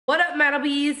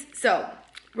Maddies. So,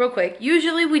 real quick,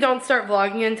 usually we don't start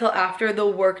vlogging until after the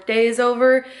work day is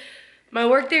over. My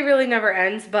work day really never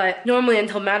ends, but normally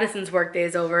until Madison's work day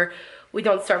is over, we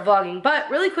don't start vlogging. But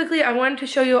really quickly, I wanted to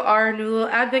show you our new little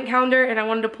advent calendar, and I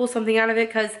wanted to pull something out of it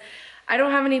because I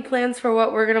don't have any plans for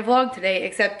what we're gonna vlog today,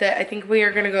 except that I think we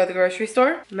are gonna go to the grocery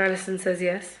store. Madison says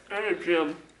yes. And a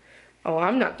gym. Oh,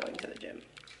 I'm not going to the gym.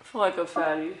 I feel like a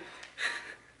fatty.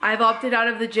 I've opted out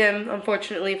of the gym,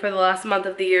 unfortunately, for the last month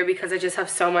of the year because I just have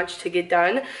so much to get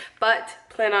done, but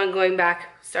plan on going back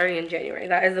starting in January.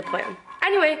 That is the plan.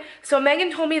 Anyway, so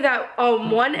Megan told me that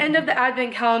one end of the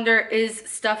advent calendar is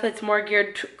stuff that's more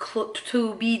geared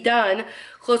to be done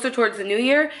closer towards the new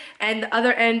year, and the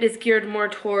other end is geared more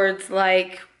towards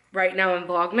like right now in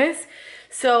Vlogmas.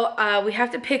 So we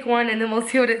have to pick one, and then we'll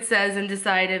see what it says and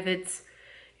decide if it's,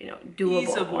 you know, doable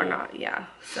feasible or not. Yeah,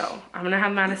 so I'm gonna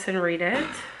have Madison read it.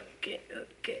 Okay.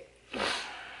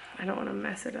 I don't want to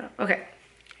mess it up. Okay,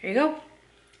 here you go.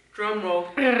 Drum roll.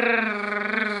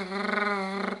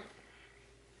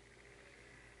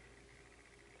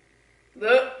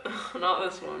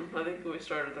 Not this one. I think we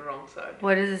started the wrong side.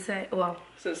 What does it say? Well,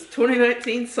 it says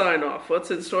 2019 sign off. What's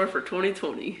in store for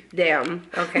 2020? Damn.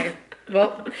 Okay.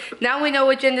 Well, now we know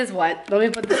which end is what. Let me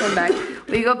put this one back.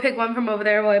 Will you go pick one from over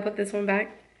there while I put this one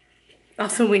back?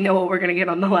 Also, we know what we're gonna get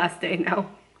on the last day now.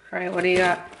 All right, what do you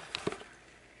got?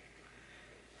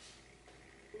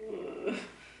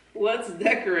 Let's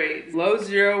decorate. Low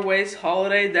zero waste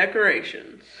holiday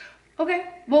decorations. Okay.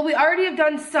 Well, we already have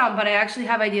done some, but I actually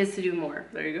have ideas to do more.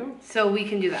 There you go. So we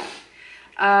can do that.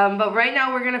 But right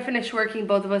now we're gonna finish working.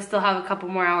 Both of us still have a couple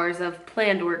more hours of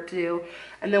planned work to do,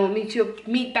 and then we'll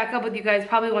meet back up with you guys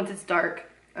probably once it's dark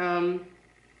to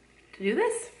do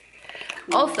this.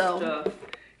 Cool also stuff.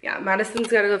 Yeah, Madison's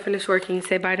gotta go finish working.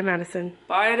 Say bye to Madison.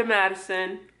 Bye to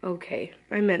Madison. Okay,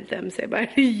 I meant them. Say bye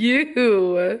to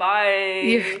you. Bye.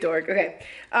 You dork. Okay,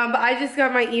 but I just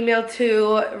got my email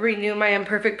to renew my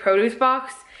Imperfect produce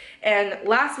box. And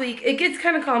last week, it gets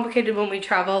kind of complicated when we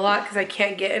travel a lot because I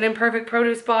can't get an Imperfect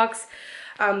produce box.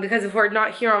 Because if we're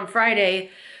not here on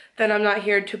Friday, then I'm not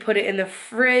here to put it in the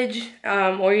fridge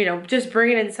or, you know, just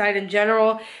bring it inside in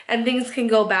general, and things can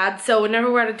go bad. So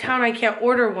whenever we're out of town, I can't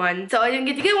order one. So I didn't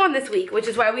get to get one this week, which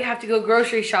is why we have to go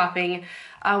grocery shopping,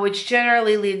 which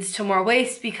generally leads to more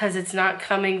waste because it's not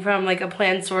coming from like a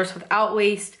planned source without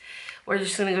waste. We're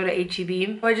just gonna go to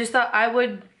H-E-B. I just thought I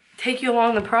would take you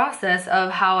along the process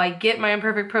of how I get my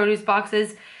Imperfect produce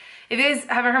boxes. If you guys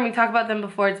haven't heard me talk about them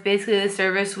before, it's basically the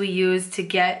service we use to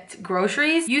get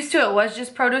groceries. Used to it was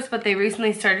just produce, but they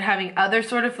recently started having other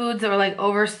sort of foods that were like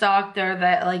overstocked or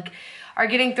that like are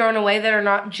getting thrown away that are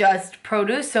not just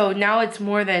produce. So now it's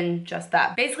more than just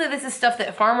that. Basically, this is stuff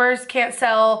that farmers can't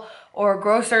sell or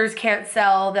grocers can't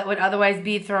sell that would otherwise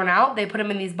be thrown out. They put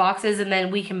them in these boxes and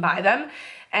then we can buy them.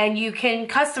 And you can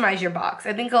customize your box.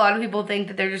 I think a lot of people think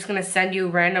that they're just gonna send you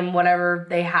random whatever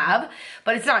they have,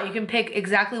 but it's not. You can pick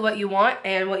exactly what you want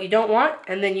and what you don't want,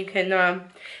 and then you can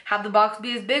have the box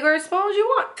be as big or as small as you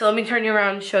want. So let me turn you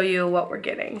around and show you what we're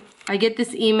getting. I get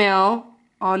this email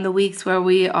on the weeks where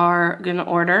we are gonna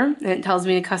order, and it tells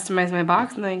me to customize my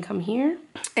box, and then I can come here.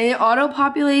 And it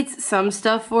auto-populates some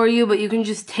stuff for you, but you can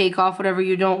just take off whatever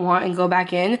you don't want and go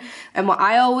back in. And what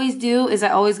I always do is I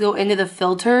always go into the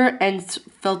filter and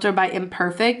filter by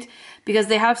Imperfect, because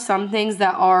they have some things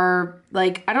that are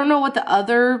like, I don't know what the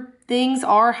other things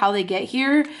are, how they get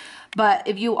here, but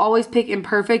if you always pick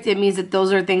Imperfect, it means that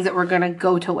those are things that were gonna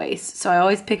go to waste. So I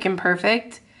always pick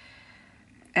Imperfect.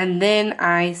 And then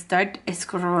I start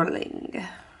scrolling.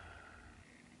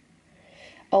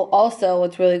 Oh, also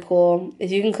what's really cool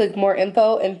is you can click more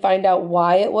info and find out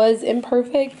why it was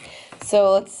imperfect.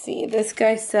 So let's see, this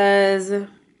guy says,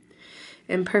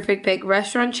 Imperfect pick.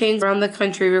 Restaurant chains around the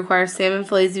country require salmon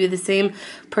fillets to be the same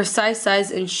precise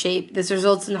size and shape. This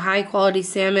results in high quality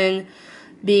salmon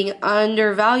being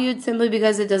undervalued simply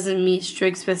because it doesn't meet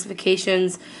strict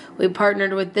specifications. We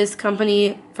partnered with this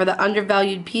company for the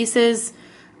undervalued pieces,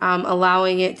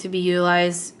 allowing it to be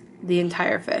utilized the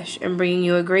entire fish and bringing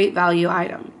you a great value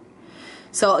item.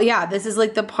 So yeah, this is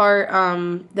like the part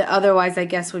that otherwise I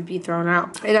guess would be thrown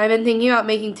out. And I've been thinking about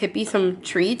making Tippy some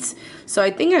treats, so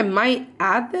I think I might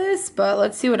add this, but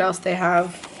let's see what else they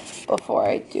have before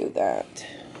I do that.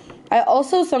 I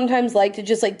also sometimes like to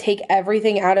just like take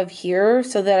everything out of here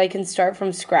so that I can start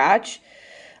from scratch.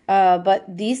 But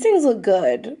these things look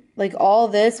good. Like all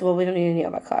this, well, we don't need any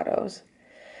avocados.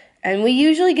 And we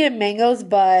usually get mangoes,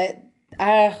 but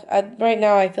right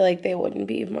now I feel like they wouldn't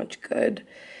be much good.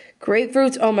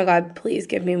 Grapefruits, oh my god, please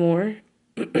give me more.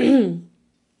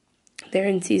 They're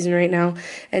in season right now.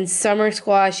 And summer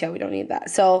squash, yeah, we don't need that.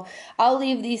 So I'll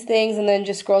leave these things and then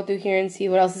just scroll through here and see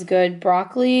what else is good.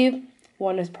 Broccoli,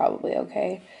 one is probably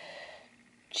okay.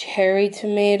 Cherry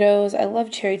tomatoes, I love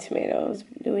cherry tomatoes.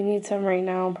 Do we need some right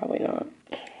now? Probably not.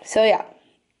 So yeah,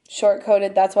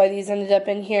 short-coated, that's why these ended up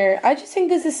in here. I just think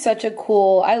this is such a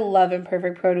cool, I love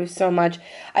Imperfect Produce so much.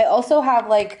 I also have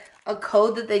like a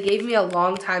code that they gave me a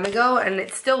long time ago and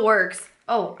it still works.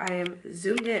 Oh, I am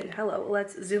zoomed in. Hello,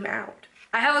 let's zoom out.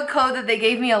 I have a code that they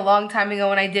gave me a long time ago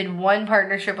when I did one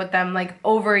partnership with them like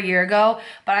over a year ago,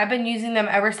 but I've been using them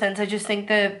ever since. I just think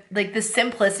the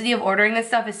simplicity of ordering this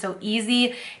stuff is so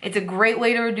easy. It's a great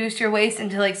way to reduce your waste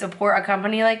and to like support a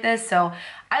company like this. So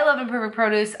I love Imperfect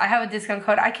Produce. I have a discount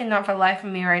code. I cannot for the life of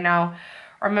me right now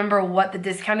remember what the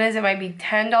discount is. It might be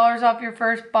 $10 off your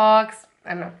first box. I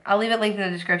don't know. I'll leave it linked in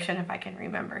the description if I can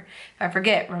remember. If I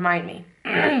forget, remind me.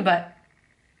 But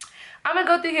I'm gonna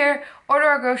go through here, order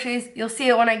our groceries. You'll see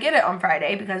it when I get it on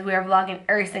Friday because we are vlogging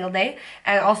every single day.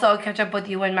 And also I'll catch up with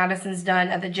you when Madison's done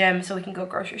at the gym so we can go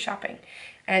grocery shopping.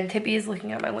 And Tippy is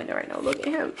looking out my window right now. Look at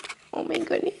him. Oh my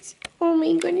goodness. Oh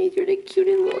my goodness, you're the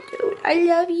cutest little dude. I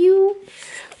love you.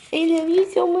 I love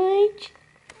you so much.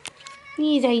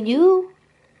 Yes, I do.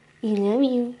 I love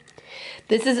you.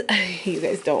 This is, you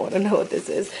guys don't want to know what this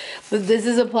is, but this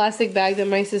is a plastic bag that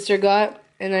my sister got,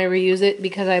 and I reuse it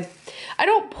because I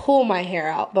don't pull my hair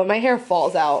out, but my hair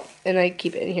falls out, and I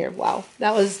keep it in here. Wow,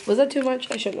 that was that too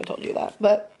much? I shouldn't have told you that,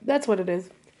 but that's what it is.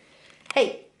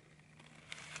 Hey,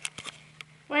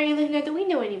 why are you looking at the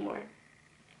window anymore?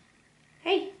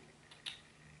 Hey,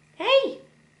 hey,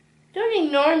 don't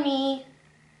ignore me.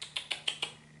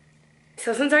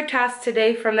 So since our task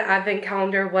today from the advent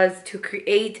calendar was to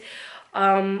create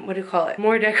what do you call it,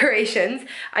 more decorations,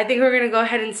 I think we're gonna go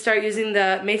ahead and start using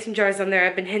the mason jars on there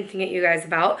I've been hinting at you guys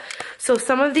about. So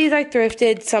some of these I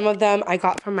thrifted, some of them I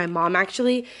got from my mom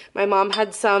actually. My mom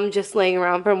had some just laying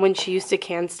around from when she used to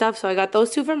can stuff, so I got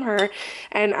those two from her,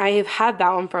 and I have had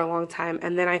that one for a long time.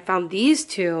 And then I found these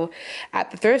two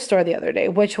at the thrift store the other day,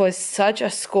 which was such a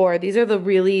score. These are the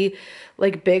really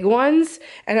like big ones,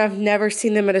 and I've never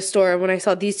seen them at a store. When I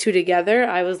saw these two together,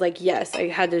 I was like, yes, I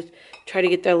had to try to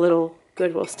get their little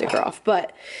Goodwill sticker off,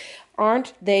 but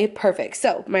aren't they perfect?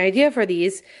 So my idea for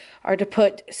these are to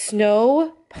put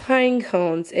snow pine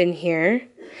cones in here,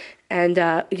 and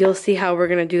you'll see how we're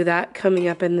gonna do that coming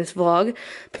up in this vlog.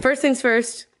 But first things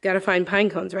first, gotta find pine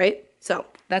cones, right? So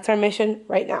that's our mission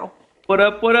right now. What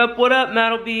up, what up, what up,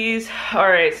 Mattlebees?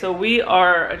 Alright, so we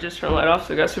are, I just turned the light off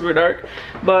so it got super dark,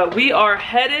 but we are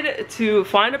headed to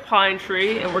find a pine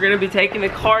tree, and we're gonna be taking the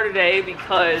car today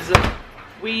because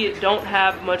we don't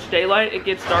have much daylight. It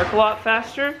gets dark a lot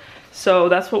faster. So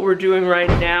that's what we're doing right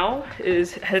now,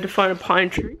 is headed to find a pine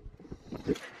tree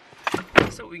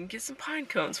so we can get some pine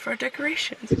cones for our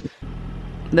decorations.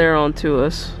 They're on to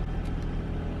us.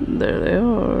 There they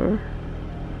are.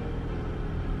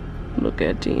 Look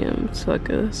at them. It's like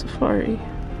a safari.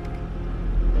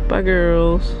 Bye,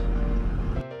 girls.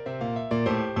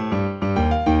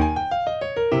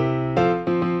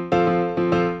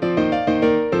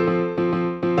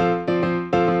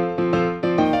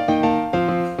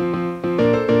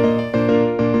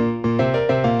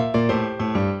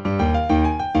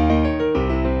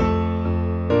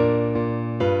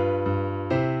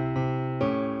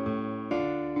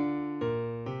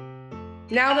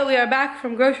 Now that we are back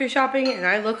from grocery shopping and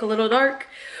I look a little dark,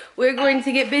 we're going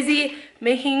to get busy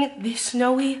making the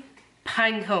snowy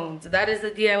pine cones. That is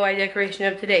the DIY decoration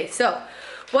of today. So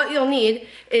what you'll need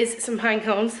is some pine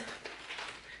cones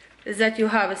that you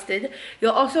harvested.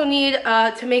 You'll also need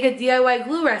to make a DIY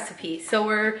glue recipe. So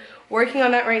we're working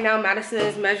on that right now. Madison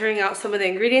is measuring out some of the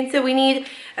ingredients that we need.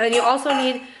 And then you also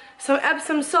need some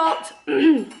Epsom salt,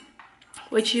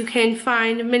 which you can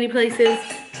find many places.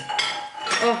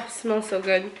 Oh, it smells so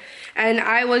good. And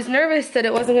I was nervous that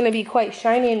it wasn't going to be quite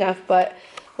shiny enough, but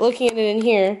looking at it in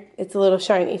here, it's a little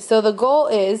shiny. So the goal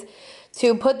is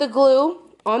to put the glue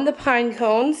on the pine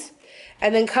cones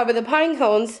and then cover the pine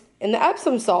cones in the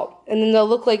Epsom salt. And then they'll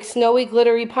look like snowy,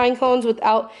 glittery pine cones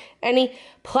without any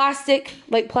plastic,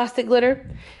 like plastic glitter.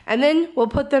 And then we'll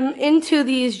put them into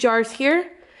these jars here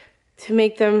to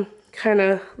make them kind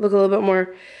of look a little bit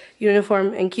more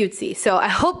uniform and cutesy. So I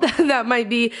hope that that might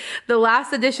be the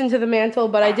last addition to the mantle,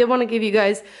 but I did want to give you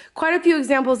guys quite a few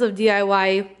examples of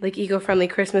DIY, like eco-friendly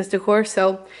Christmas decor.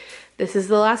 So this is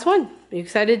the last one. Are you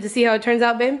excited to see how it turns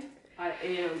out, babe? I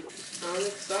am. I'm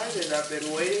excited. I've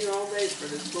been waiting all day for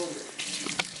this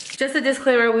moment. Just a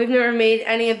disclaimer, we've never made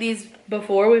any of these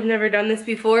before. We've never done this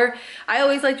before. I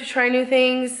always like to try new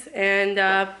things, and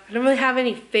I don't really have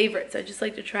any favorites. I just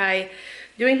like to try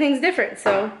doing things different.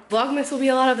 So Vlogmas will be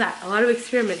a lot of that, a lot of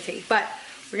experimenting. But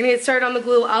we're gonna get started on the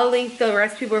glue. I'll link the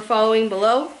recipe we're following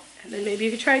below, and then maybe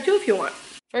you can try it too if you want.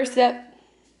 First step,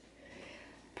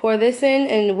 pour this in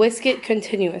and whisk it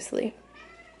continuously.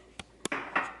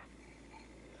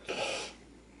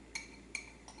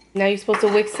 Now you're supposed to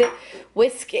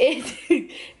whisk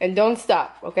it, and don't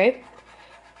stop, okay?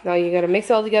 Now you gotta mix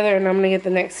it all together, and I'm gonna get the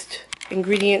next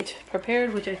ingredient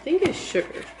prepared, which I think is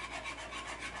sugar.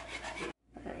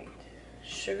 Alright,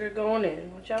 sugar going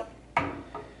in, watch out.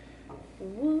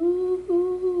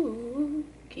 Woo.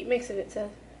 Keep mixing, it says.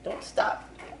 Don't stop.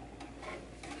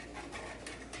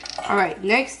 Alright,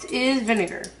 next is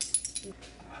vinegar.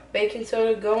 Baking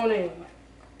soda going in.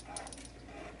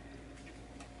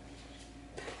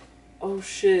 Oh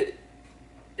shit.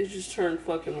 It just turned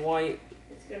fucking white.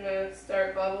 It's gonna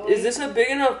start bubbling. Is this a big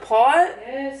enough pot?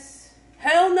 Yes.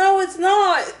 Hell no, it's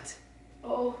not.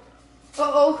 Uh-oh.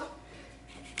 Uh-oh.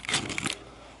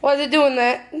 Why is it doing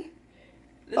that? This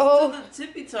is to the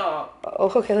tippy top.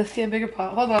 Oh, okay, let's get a bigger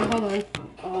pot. Hold on, hold on.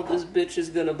 Oh, this bitch is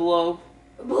gonna blow.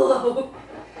 Blow.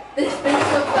 This bitch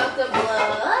is about to blow.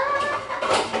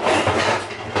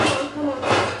 Come on, come on.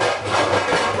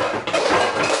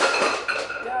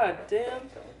 God damn.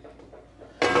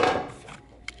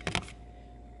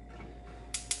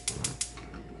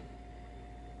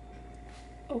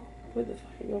 Oh, where the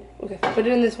fuck go? Okay, put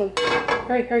it in this one.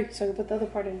 Hurry, hurry, so I can put the other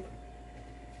part in.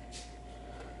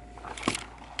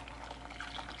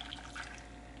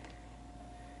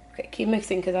 Okay, keep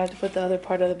mixing because I have to put the other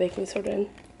part of the baking soda in.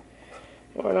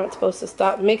 We're not supposed to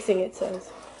stop mixing, it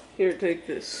says. Here, take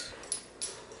this.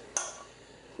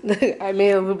 I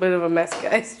made a little bit of a mess,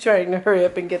 guys, trying to hurry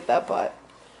up and get that pot.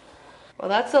 Well,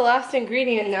 that's the last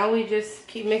ingredient. Now we just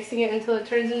keep mixing it until it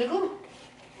turns into glue.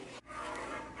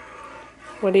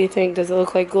 What do you think? Does it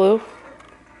look like glue?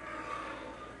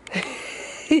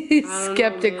 He's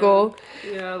skeptical.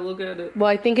 Yeah, look at it. Well,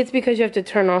 I think it's because you have to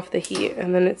turn off the heat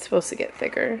and then it's supposed to get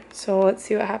thicker. So let's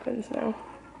see what happens now.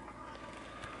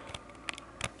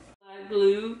 Like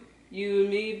glue, you and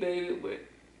me, baby. Wait.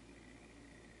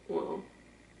 Well,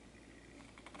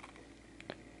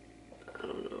 I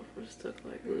don't know if we're stuck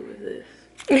like glue with this.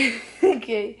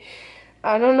 Okay.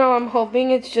 I don't know. I'm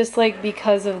hoping it's just like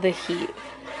because of the heat.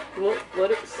 Well,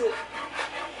 let it sit.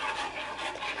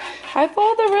 I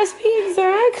followed the recipe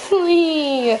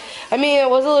exactly. I mean, it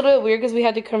was a little bit weird because we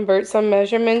had to convert some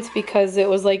measurements because it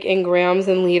was like in grams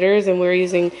and liters and we were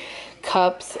using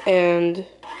cups and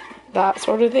that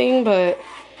sort of thing, but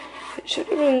it should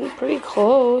have been pretty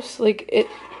close. Like I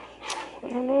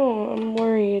don't know, I'm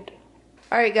worried.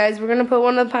 Alright guys, we're gonna put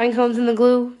one of the pine cones in the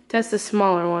glue. That's the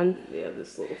smaller one. Yeah,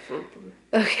 this little front one.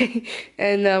 Okay,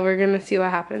 and we're gonna see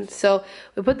what happens. So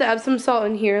we put the Epsom salt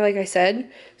in here, like I said.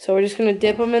 So we're just gonna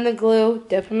dip them in the glue,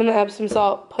 dip them in the Epsom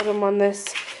salt, put them on this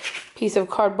piece of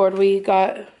cardboard we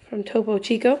got from Topo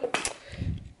Chico.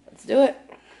 Let's do it.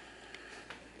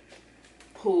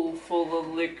 Pool full of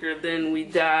liquor, then we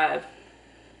dive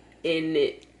in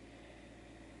it.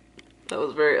 That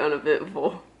was very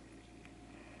uneventful.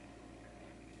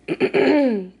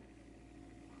 Do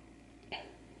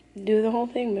the whole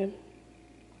thing, babe.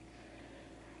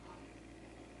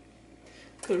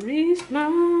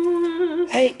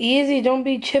 Christmas. Hey, easy. Don't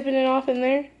be chipping it off in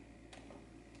there.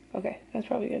 Okay, that's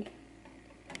probably good.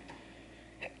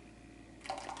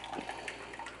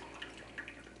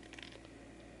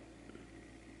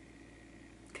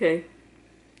 Okay.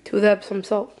 To the Epsom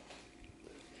salt.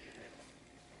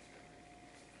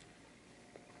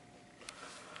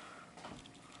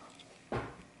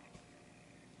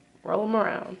 Roll them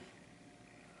around.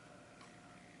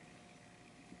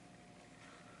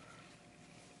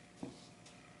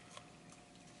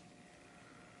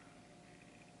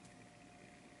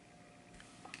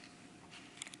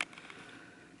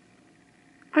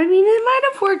 I mean, it might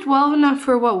have worked well enough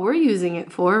for what we're using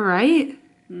it for, right?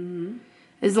 Mm-hmm.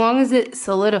 As long as it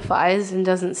solidifies and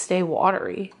doesn't stay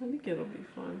watery. I think it'll be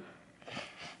fine.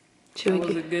 Should That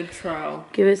was a good trial.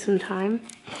 Give it some time?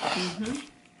 Mm-hmm.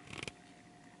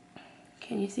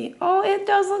 Can you see? Oh, it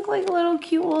does look like a little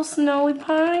cute little snowy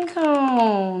pine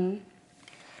cone.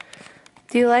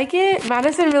 Do you like it?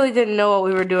 Madison really didn't know what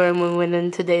we were doing when we went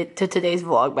in to today's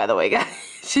vlog, by the way, guys.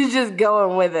 She's just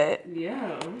going with it.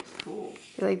 Yeah, that's cool.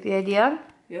 You like the idea?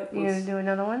 Yep. You gonna do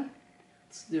another one?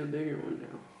 Let's do a bigger one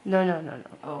now. No, no, no, no.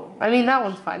 Oh. I mean, that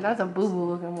one's fine. That's a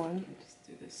boo-boo looking one. Just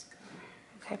do this guy.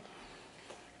 Okay.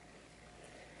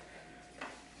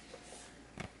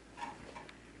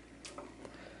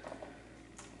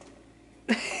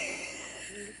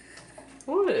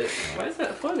 What? Why is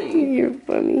that funny? You're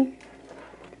funny.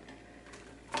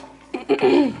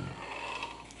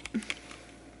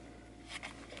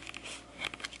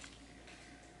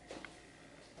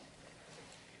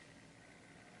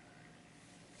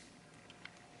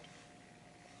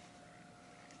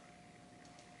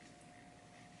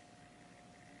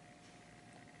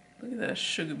 Look at that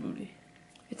sugar booty.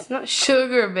 It's not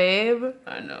sugar, babe.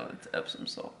 I know, it's Epsom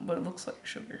salt, but it looks like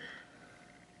sugar.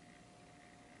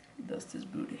 Dust his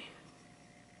booty.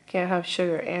 Can't have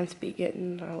sugar and be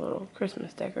getting our little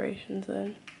Christmas decorations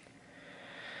then.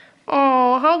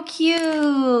 Oh, how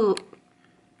cute!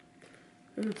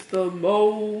 It's the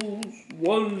most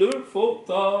wonderful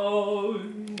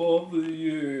time of the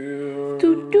year.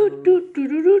 Do, do, do, do,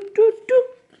 do, do, do, do.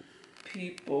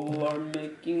 People are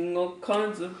making all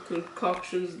kinds of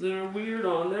concoctions that are weird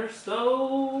on their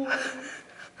stove.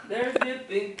 They're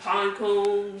dipping pine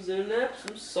cones in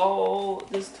Epsom salt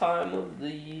this time of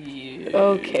the year.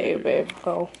 Okay, babe.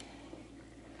 Oh.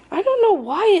 I don't know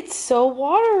why it's so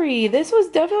watery. This was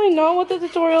definitely not what the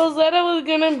tutorial said it was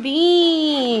gonna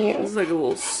be. It's like a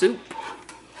little soup.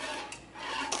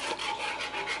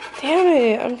 Damn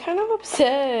it, I'm kind of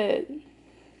upset.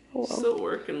 Oh, well. Still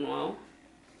working well.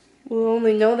 We'll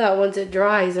only know that once it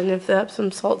dries and if the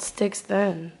Epsom salt sticks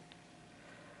then.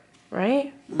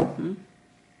 Right? Mm-hmm.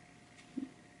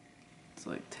 It's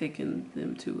like taking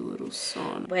them to a little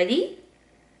sauna. Ready?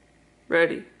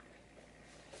 Ready.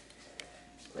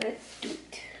 Let's do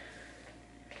it.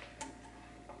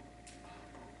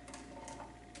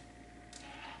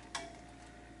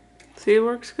 See, it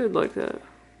works good like that.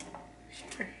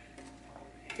 Sure.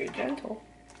 You're gentle.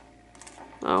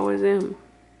 I always am.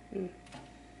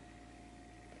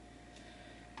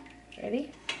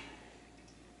 Ready?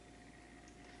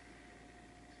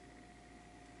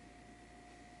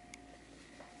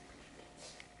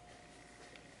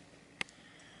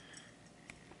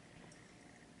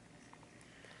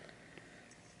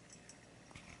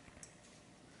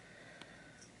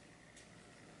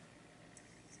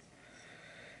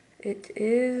 It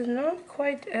is not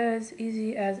quite as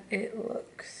easy as it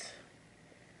looks.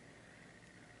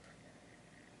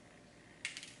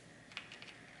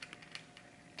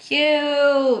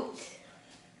 Cute!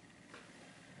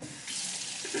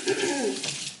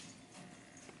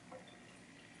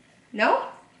 No?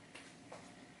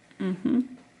 Mm-hmm.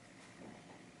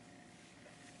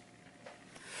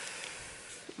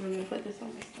 I'm gonna put this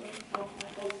on my phone.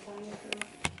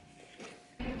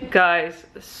 Guys,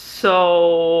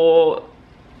 so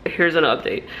here's an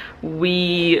update.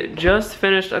 We just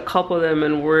finished a couple of them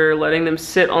and we're letting them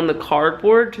sit on the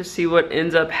cardboard to see what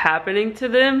ends up happening to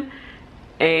them.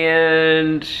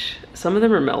 And some of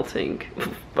them are melting,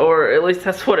 or at least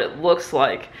that's what it looks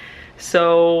like.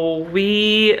 So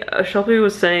Shelbi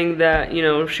was saying that, you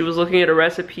know, she was looking at a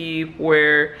recipe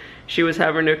where she was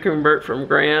having to convert from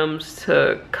grams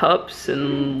to cups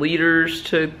and liters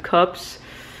to cups.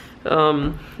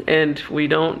 And we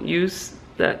don't use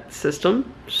that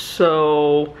system,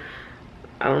 so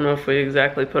I don't know if we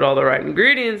exactly put all the right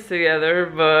ingredients together,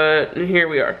 but here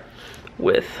we are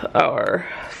with our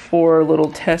 4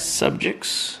 little test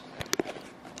subjects.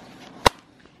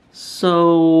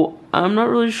 So I'm not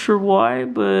really sure why,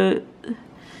 but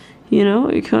you know,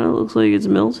 it kind of looks like it's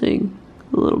melting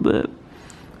a little bit.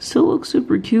 Still looks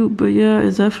super cute, but yeah,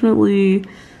 it definitely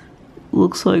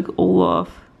looks like Olaf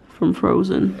from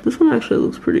Frozen. This one actually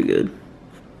looks pretty good.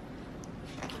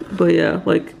 But yeah,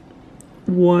 like,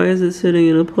 why is it sitting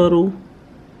in a puddle?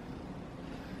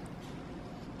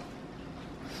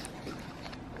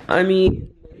 I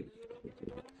mean,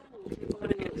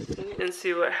 and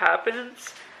see what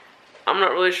happens. I'm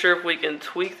not really sure if we can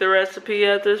tweak the recipe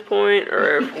at this point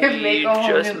or if we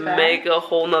just make a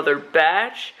whole nother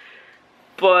batch.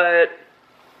 But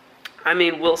I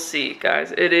mean, we'll see,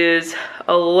 guys. It is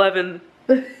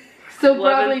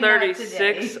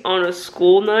 11:36 on a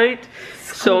school night,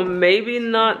 so maybe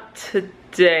not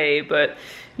today, but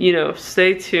you know,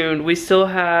 stay tuned. We still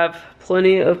have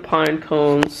plenty of pine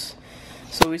cones,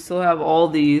 so we still have all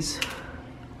these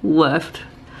left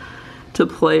to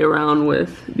play around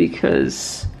with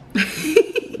because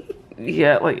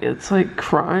yeah, like, it's like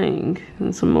crying.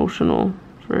 It's emotional.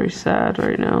 It's very sad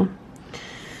right now.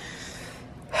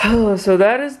 So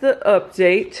that is the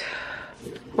update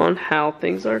on how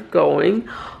things are going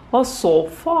so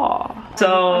far.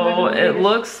 So it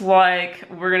looks like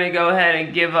we're gonna go ahead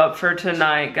and give up for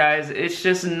tonight, guys. It's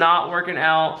just not working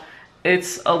out.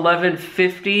 It's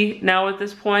 11:50 now at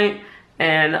this point,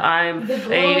 and I'm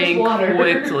fading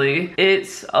quickly.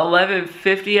 It's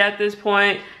 11:50 at this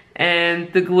point,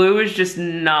 and the glue is just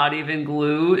not even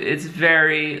glue. It's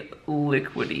very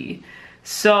liquidy.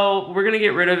 So we're gonna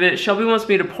get rid of it. Shelbi wants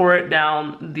me to pour it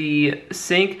down the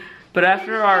sink, but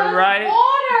after our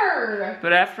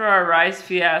rice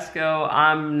fiasco,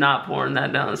 I'm not pouring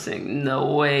that down the sink.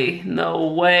 No way, no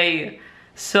way.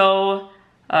 So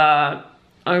I'm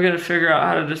gonna figure out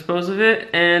how to dispose of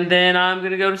it, and then I'm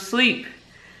gonna go to sleep.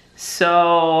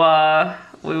 So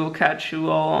we will catch you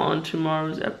all on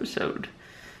tomorrow's episode.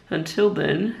 Until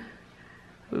then,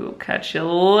 we will catch you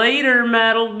later,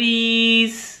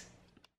 Madalbees.